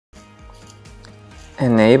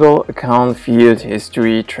Enable account field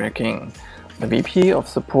history tracking. The VP of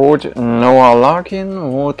Support, Noah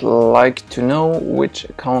Larkin, would like to know which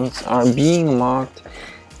accounts are being marked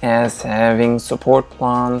as having support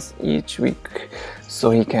plans each week, so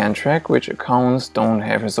he can track which accounts don't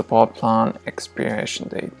have a support plan expiration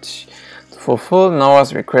date. To fulfill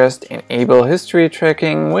Noah's request, enable history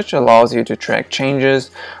tracking, which allows you to track changes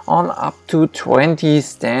on up to 20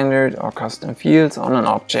 standard or custom fields on an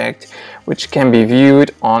object, which can be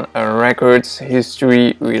viewed on a records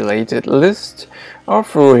history related list or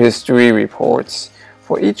through history reports.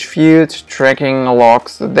 For each field, tracking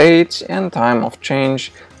logs the date and time of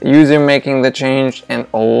change, the user making the change, and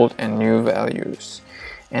old and new values.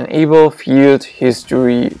 Enable field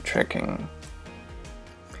history tracking.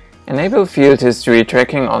 Enable field history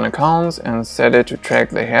tracking on accounts and set it to track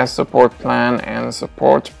the has support plan and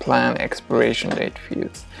support plan expiration date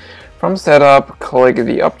fields. From setup, click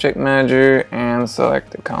the object manager and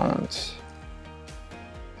select account.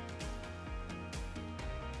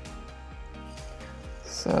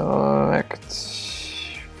 Select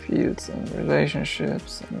fields and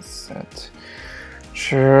relationships and set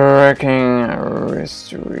tracking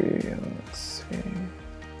history. Let's see.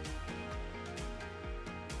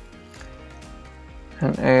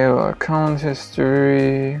 Enable account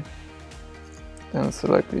history. Then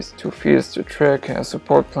select these two fields to track: has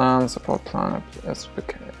support plan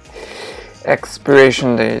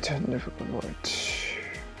expiration date. Difficult word.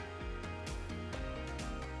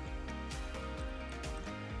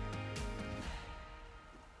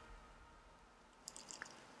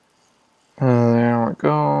 There we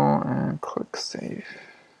go, and click save.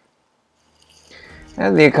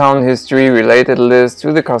 Add the account history related list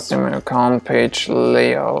to the customer account page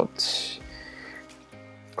layout.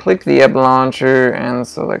 Click the app launcher and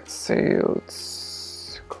select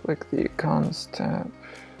sales. Click the accounts tab.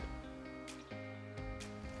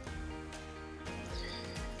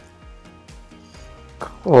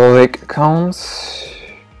 Click accounts.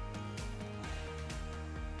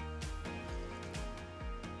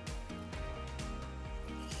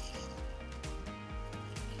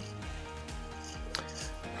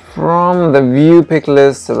 From the view pick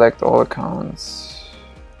list, select all accounts.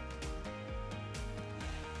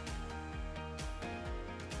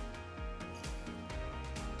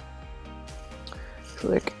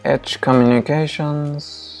 Click Edge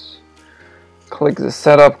Communications. Click the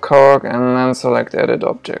Setup cog and then select Edit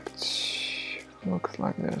Object. Looks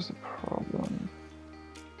like there's a problem.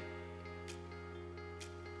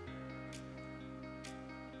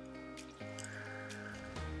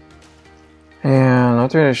 Yeah,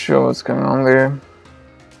 not really sure what's going on there.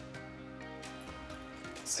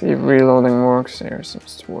 Let's see if reloading works. Here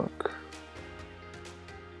seems to work.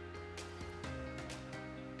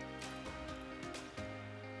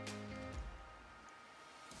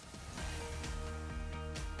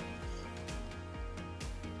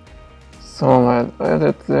 So let's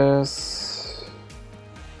edit this.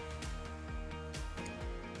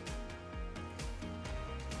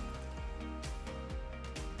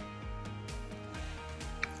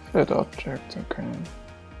 Fit object, okay.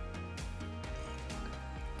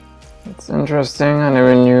 It's interesting, I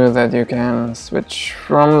never knew that you can switch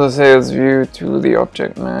from the sales view to the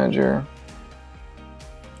object manager.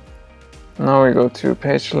 Now we go to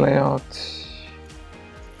page layout,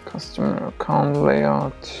 customer account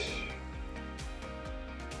layout.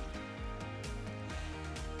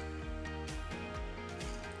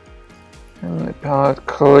 And the palette,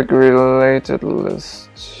 click related list.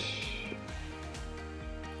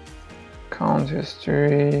 Account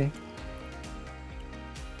history,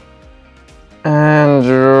 and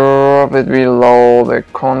drop it below the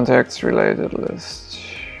contacts related list.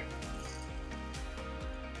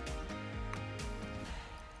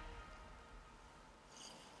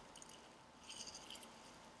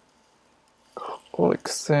 Click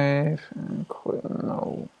save and click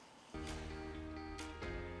no.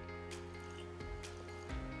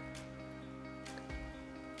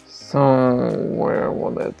 So where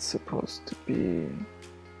was that supposed to be?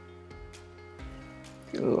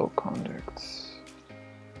 Below contacts.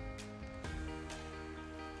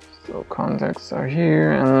 So contacts are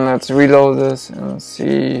here, and let's reload this and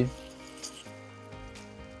see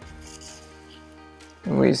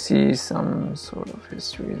if we see some sort of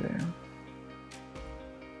history there.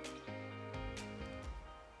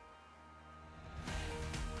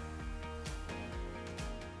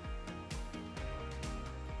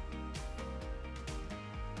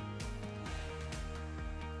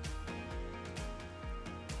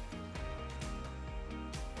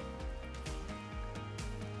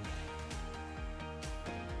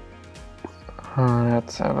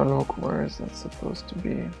 Let's have a look. Where is it supposed to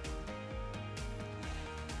be?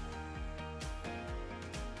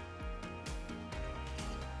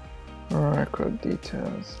 Record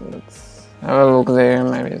details. Let's have a look there.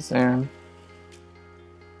 Maybe it's there.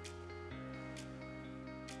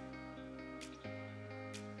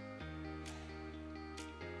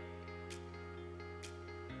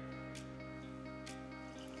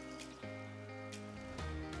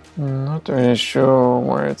 Not really sure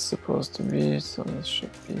where it's supposed to be, so this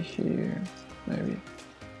should be here, maybe.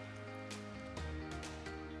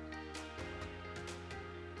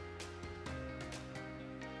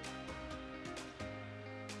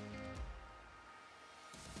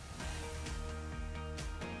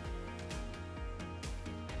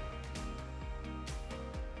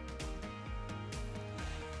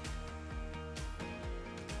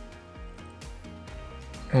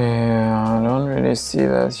 Yeah, I don't really see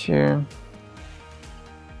that here.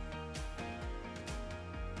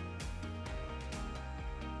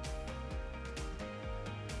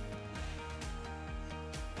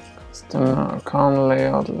 Custom account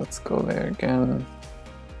layout, let's go there again.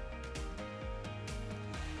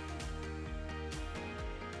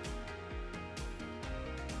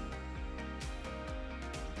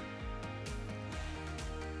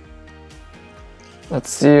 Let's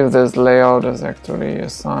see if this layout is actually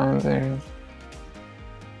assigned there.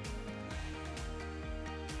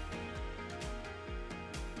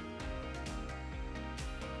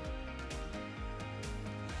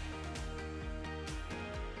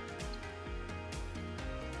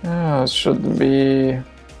 Yeah, it should be.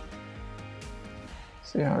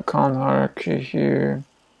 See account hierarchy here.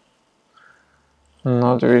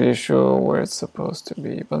 Not really sure where it's supposed to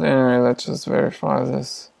be, but anyway, let's just verify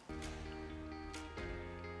this.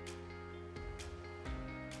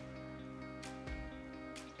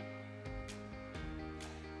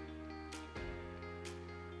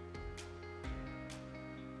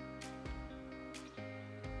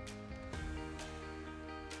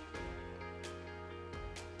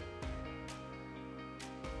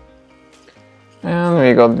 And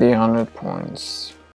we got the 100 points.